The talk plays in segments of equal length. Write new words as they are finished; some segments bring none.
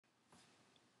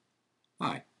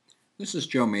This is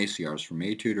Joe Maciars from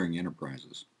A Tutoring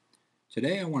Enterprises.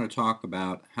 Today I want to talk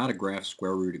about how to graph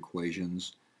square root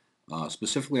equations.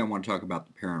 Specifically, I want to talk about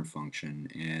the parent function,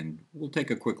 and we'll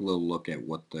take a quick little look at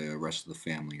what the rest of the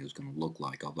family is going to look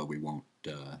like, although we won't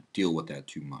deal with that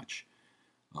too much.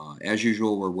 As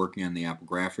usual, we're working on the Apple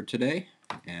Grapher today,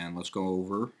 and let's go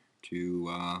over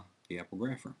to the Apple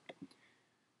Grapher.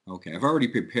 Okay, I've already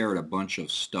prepared a bunch of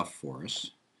stuff for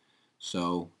us,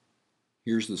 so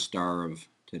here's the star of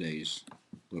today's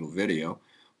little video,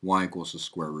 y equals the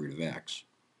square root of x.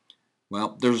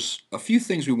 Well, there's a few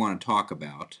things we want to talk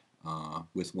about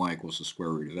with y equals the square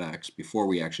root of x before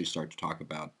we actually start to talk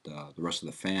about the rest of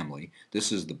the family.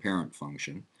 This is the parent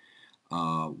function.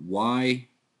 Y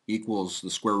equals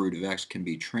the square root of x can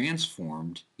be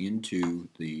transformed into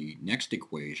the next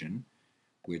equation,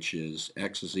 which is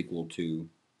x is equal to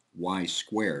y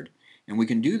squared. And we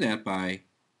can do that by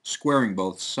squaring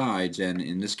both sides, and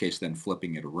in this case then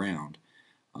flipping it around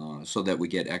so that we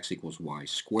get x equals y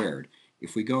squared.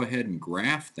 If we go ahead and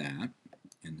graph that,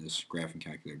 and this graphing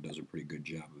calculator does a pretty good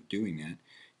job of doing that,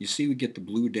 you see we get the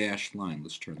blue dashed line.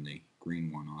 Let's turn the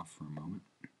green one off for a moment.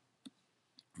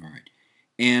 Alright,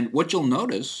 and what you'll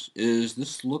notice is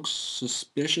this looks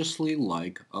suspiciously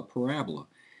like a parabola.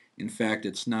 In fact,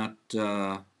 it's not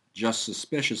just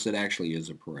suspicious, it actually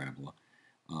is a parabola.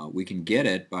 We can get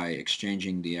it by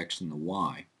exchanging the x and the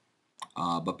y.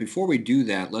 But before we do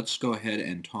that, let's go ahead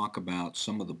and talk about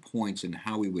some of the points and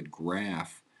how we would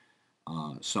graph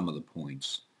some of the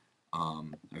points.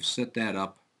 I've set that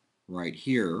up right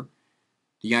here.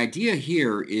 The idea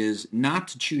here is not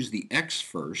to choose the x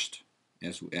first,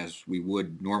 as we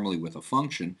would normally with a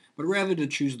function, but rather to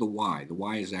choose the y. The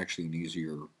y is actually an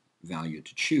easier value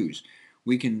to choose.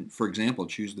 We can, for example,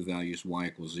 choose the values y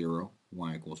equals 0,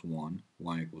 y equals 1,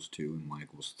 y equals 2, and y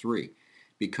equals 3.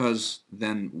 Because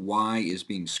then y is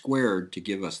being squared to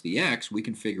give us the x, we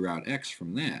can figure out x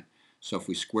from that. So if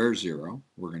we square 0,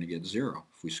 we're going to get 0.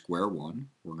 If we square 1,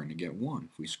 we're going to get 1.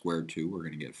 If we square 2, we're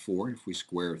going to get 4. And if we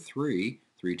square 3,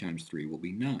 3 times 3 will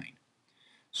be 9.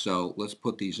 So let's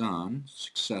put these on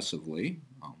successively.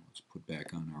 Let's put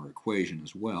back on our equation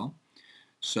as well.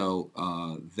 So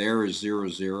there is 0,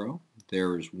 0.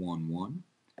 There is 1, 1.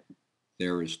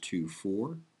 There is 2,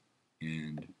 4.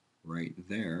 And right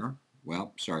there,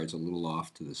 well, sorry, it's a little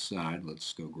off to the side.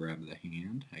 Let's go grab the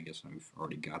hand. I guess I've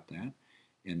already got that.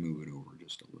 And move it over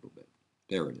just a little bit.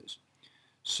 There it is.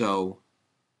 So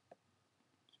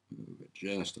move it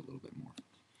just a little bit more.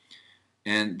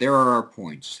 And there are our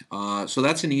points. So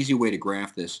that's an easy way to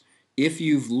graph this. If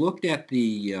you've looked at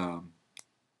the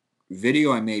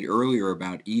video I made earlier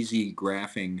about easy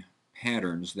graphing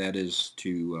patterns, that is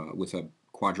to with a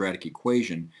quadratic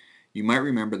equation, you might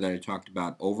remember that I talked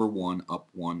about over 1, up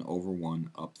 1, over 1,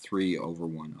 up 3, over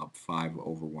 1, up 5,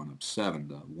 over 1, up 7,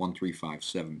 the 1, 3, 5,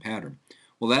 7 pattern.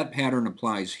 Well, that pattern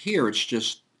applies here,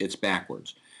 it's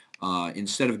backwards.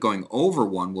 Instead of going over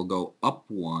 1, we'll go up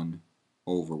 1,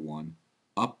 over 1,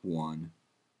 up 1,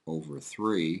 over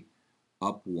 3,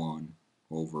 up 1,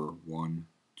 over 1,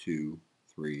 2,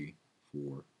 3,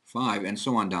 4, 5, and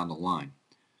so on down the line.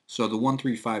 So the 1,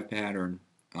 3, 5 pattern,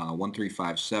 1, 3,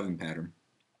 5, 7 pattern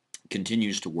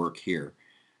continues to work here.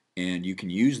 And you can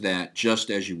use that just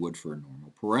as you would for a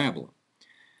normal parabola.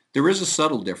 There is a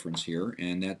subtle difference here,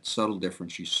 and that subtle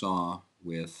difference you saw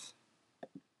with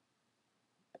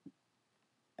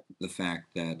the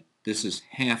fact that this is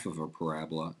half of a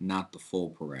parabola, not the full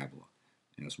parabola,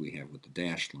 as we have with the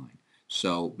dashed line.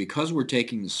 So because we're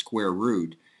taking the square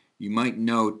root, you might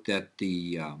note that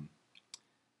the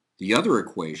other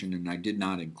equation, and I did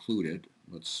not include it,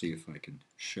 let's see if I can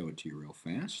show it to you real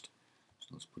fast. So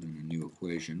let's put in a new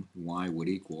equation, y would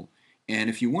equal, and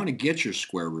if you want to get your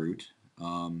square root,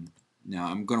 now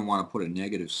I'm going to want to put a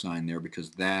negative sign there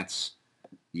because that's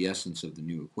the essence of the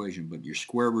new equation, but your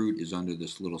square root is under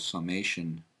this little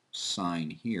summation sign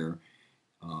here.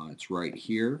 It's right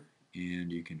here,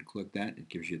 and you can click that. It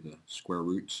gives you the square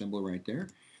root symbol right there,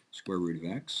 square root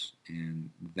of x,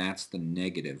 and that's the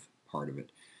negative part of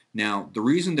it. Now, the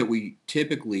reason that we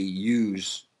typically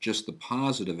use just the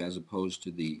positive as opposed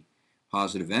to the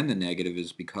positive and the negative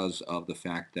is because of the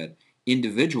fact that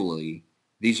individually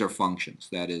these are functions.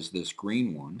 That is, this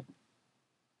green one,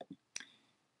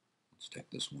 let's take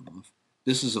this one off.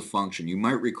 This is a function. You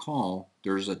might recall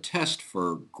there's a test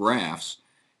for graphs,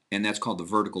 and that's called the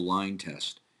vertical line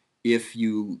test. If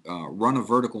you run a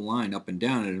vertical line up and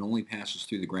down and it only passes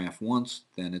through the graph once,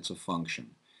 then it's a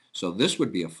function. So this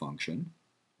would be a function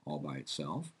all by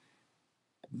itself.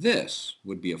 This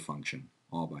would be a function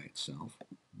all by itself.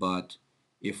 But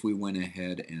if we went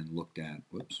ahead and looked at,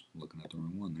 whoops, looking at the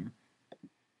wrong one there.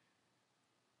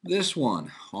 This one,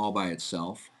 all by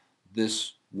itself,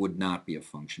 this would not be a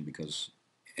function because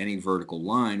any vertical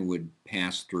line would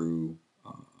pass through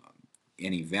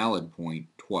any valid point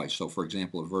twice. So for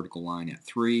example, a vertical line at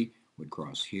 3 would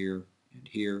cross here,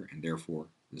 and therefore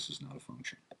this is not a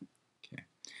function. Okay,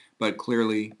 but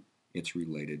clearly it's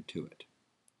related to it.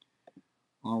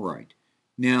 All right.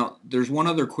 Now, there's one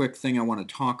other quick thing I want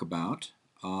to talk about,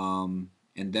 and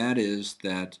that is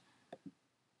that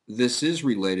this is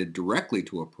related directly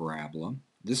to a parabola.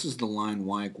 This is the line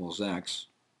y equals x,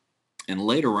 and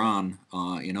later on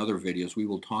in other videos we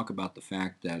will talk about the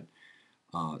fact that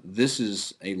this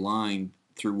is a line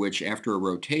through which after a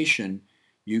rotation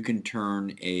you can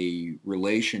turn a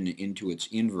relation into its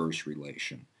inverse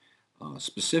relation.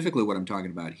 Specifically what I'm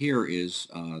talking about here is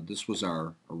this was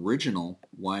our original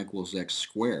y equals x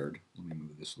squared. Let me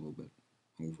move this a little bit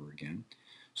over again.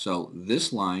 So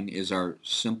this line is our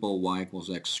simple y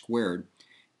equals x squared,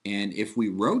 and if we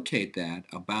rotate that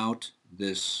about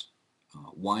this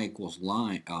y equals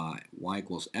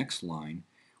x line,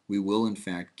 we will in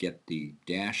fact get the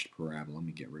dashed parabola. Let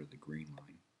me get rid of the green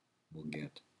line. We'll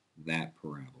get that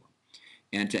parabola.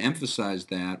 And to emphasize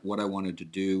that, what I wanted to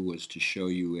do was to show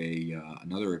you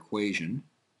another equation.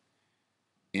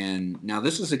 And now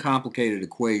this is a complicated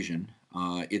equation.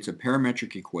 It's a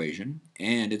parametric equation,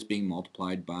 and it's being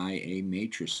multiplied by a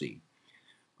matrice,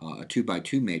 a 2 by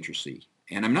 2 matrice.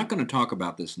 And I'm not going to talk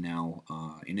about this now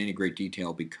in any great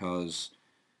detail because,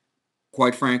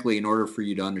 quite frankly, in order for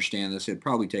you to understand this, it'd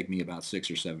probably take me about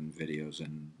 6 or 7 videos,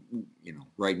 and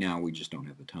right now we just don't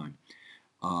have the time.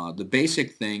 The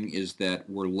basic thing is that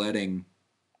we're letting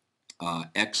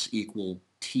x equal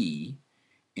t,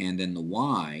 and then the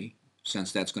y,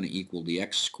 since that's going to equal the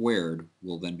x squared,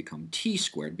 will then become t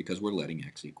squared because we're letting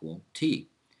x equal t.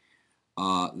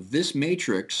 This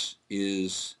matrix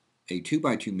is a 2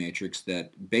 by 2 matrix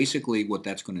that basically what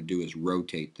that's going to do is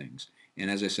rotate things. And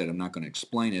as I said, I'm not going to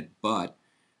explain it, but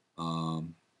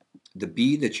the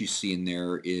b that you see in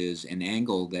there is an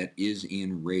angle that is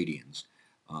in radians.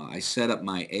 I set up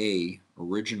my a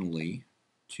originally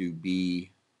to be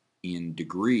in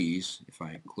degrees. If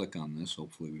I click on this,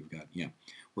 hopefully we've got, yeah,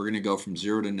 we're going to go from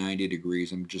 0 to 90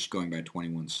 degrees. I'm just going by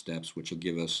 21 steps, which will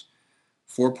give us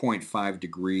 4.5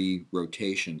 degree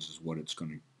rotations is what it's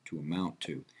going to amount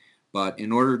to. But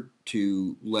in order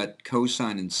to let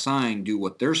cosine and sine do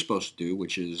what they're supposed to do,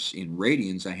 which is in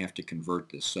radians, I have to convert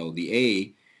this. So the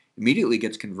a immediately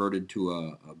gets converted to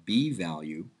a b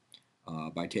value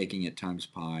by taking it times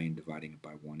pi and dividing it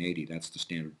by 180. That's the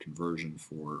standard conversion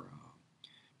for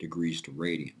degrees to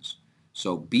radians.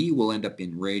 So b will end up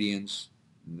in radians.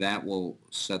 That will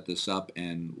set this up,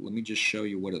 and let me just show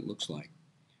you what it looks like.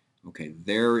 Okay,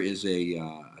 there is a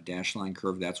dashed line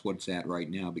curve. That's what it's at right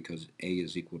now because a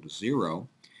is equal to 0.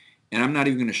 And I'm not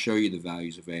even going to show you the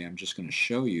values of a. I'm just going to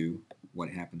show you what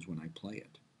happens when I play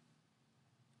it.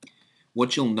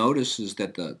 What you'll notice is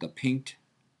that the pink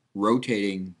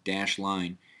rotating dashed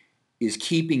line is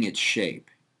keeping its shape.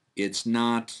 It's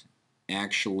not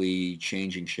actually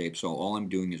changing shape, so all I'm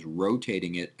doing is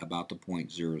rotating it about the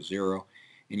point 0, 0.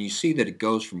 And you see that it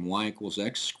goes from y equals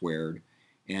x squared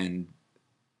and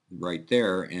right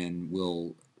there, and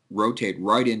will rotate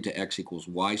right into x equals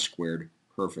y squared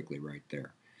perfectly right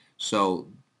there. So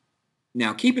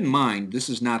now keep in mind, this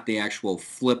is not the actual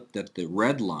flip that the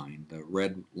red line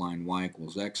y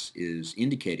equals x is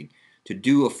indicating. To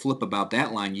do a flip about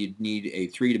that line, you'd need a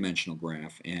three-dimensional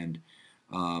graph, and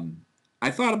I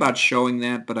thought about showing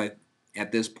that, but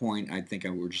at this point I think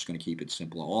we're just going to keep it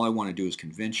simple. All I want to do is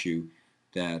convince you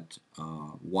that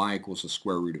y equals the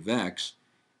square root of x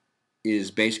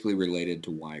is basically related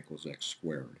to y equals x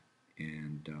squared,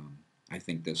 and I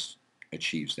think this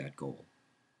achieves that goal.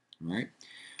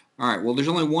 All right, well, there's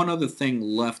only one other thing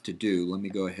left to do. Let me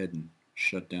go ahead and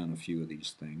shut down a few of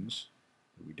these things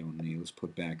that we don't need. Let's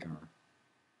put back our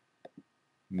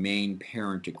main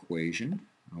parent equation.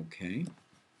 Okay,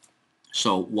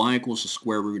 so y equals the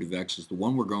square root of x is the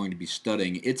one we're going to be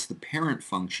studying. It's the parent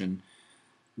function.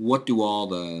 What do all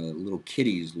the little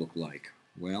kitties look like?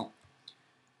 Well,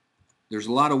 there's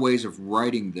a lot of ways of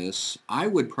writing this. I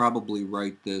would probably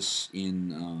write this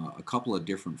in a couple of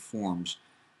different forms,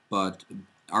 but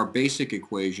our basic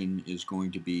equation is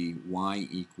going to be y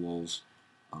equals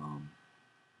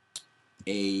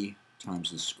a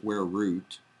times the square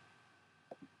root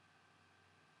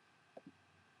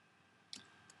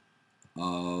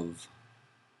of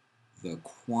the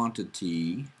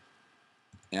quantity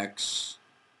x,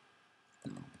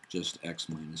 no, just x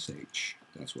minus h.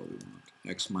 That's what we want.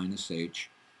 X minus h,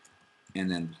 and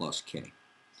then plus k.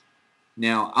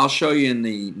 Now, I'll show you in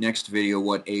the next video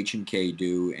what h and k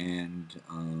do, and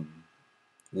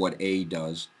what A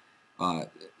does. Uh,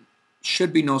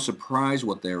 should be no surprise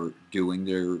what they're doing.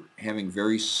 They're having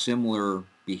very similar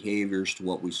behaviors to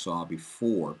what we saw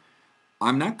before.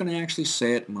 I'm not going to actually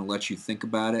say it. I'm going to let you think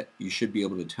about it. You should be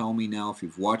able to tell me now if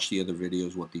you've watched the other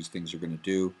videos what these things are going to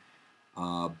do.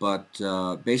 But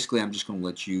basically, I'm just going to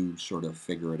let you sort of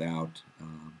figure it out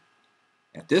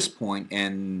at this point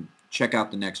and check out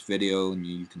the next video and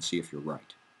you can see if you're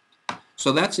right.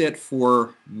 So that's it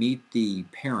for meet the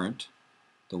parent,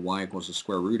 the y equals the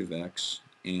square root of x,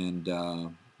 and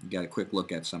you got a quick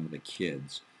look at some of the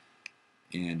kids.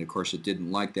 And of course it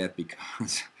didn't like that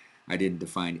because I didn't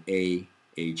define a,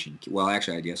 h, and k. Well,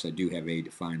 actually I guess I do have a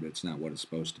defined, but it's not what it's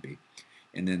supposed to be.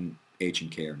 And then h and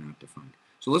k are not defined.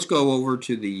 So let's go over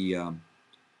to the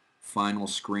final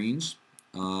screens.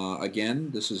 Again,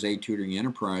 this is A Tutoring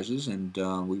Enterprises, and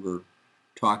we were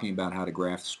talking about how to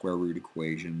graph the square root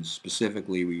equations.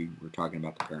 Specifically, we were talking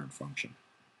about the parent function.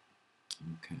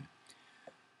 Okay.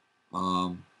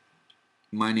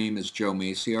 My name is Joe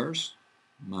Maciars.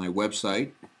 My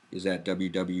website is at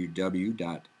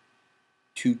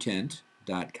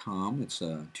www.tutent.com. It's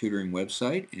a tutoring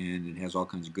website, and it has all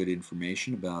kinds of good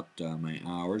information about my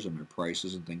hours and my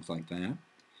prices and things like that.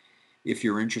 If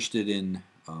you're interested in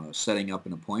setting up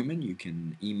an appointment, you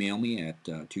can email me at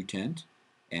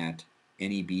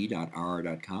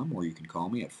tutent@neb.rr.com, or you can call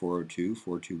me at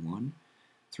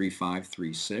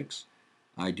 402-421-3536.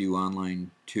 I do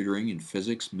online tutoring in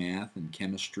physics, math, and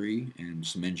chemistry, and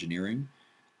some engineering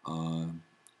uh,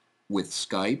 with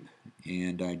Skype,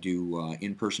 and I do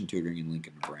in-person tutoring in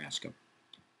Lincoln, Nebraska.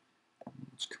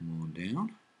 Let's come on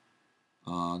down.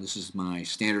 This is my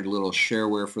standard little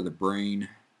shareware for the brain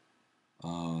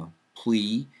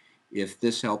plea. If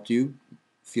this helped you,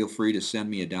 feel free to send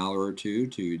me $1 or two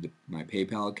to my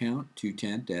PayPal account,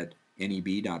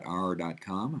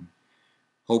 tutent@neb.rr.com. I'm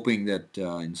hoping that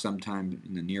in some time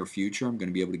in the near future I'm going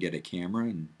to be able to get a camera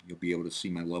and you'll be able to see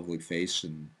my lovely face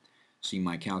and see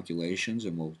my calculations,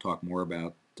 and we'll talk more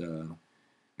about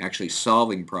actually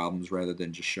solving problems rather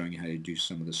than just showing you how to do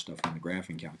some of this stuff on the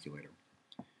graphing calculator.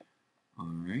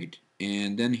 Alright,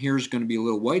 and then here's going to be a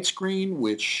little white screen,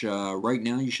 which right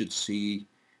now you should see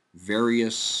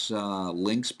various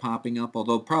links popping up,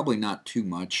 although probably not too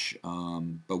much,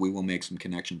 but we will make some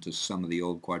connection to some of the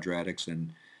old quadratics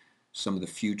and some of the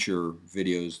future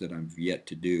videos that I've yet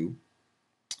to do.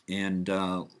 And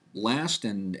last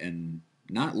and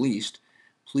not least,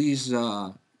 please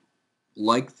hit the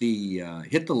like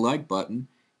button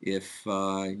if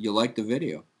you like the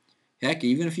video. Heck,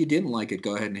 even if you didn't like it,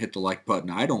 go ahead and hit the like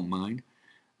button. I don't mind.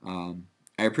 I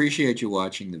appreciate you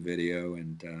watching the video,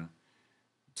 and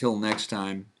till next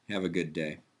time, have a good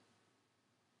day.